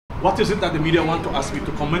What is it that the media want to ask me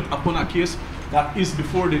to comment upon a case that is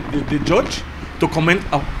before the judge, to comment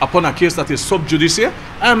upon a case that is sub judice? I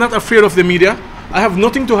am not afraid of the media. I have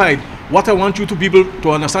nothing to hide. What I want you to people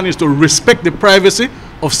to understand is to respect the privacy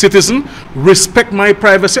of citizens, respect my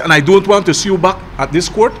privacy, and I don't want to see you back at this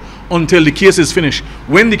court until the case is finished.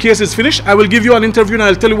 When the case is finished, I will give you an interview and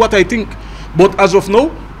I'll tell you what I think. But as of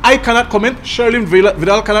now, I cannot comment,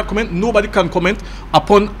 Lynn-Vidal cannot comment, nobody can comment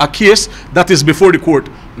upon a case that is before the court.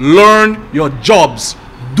 Learn your jobs.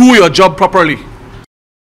 Do your job properly.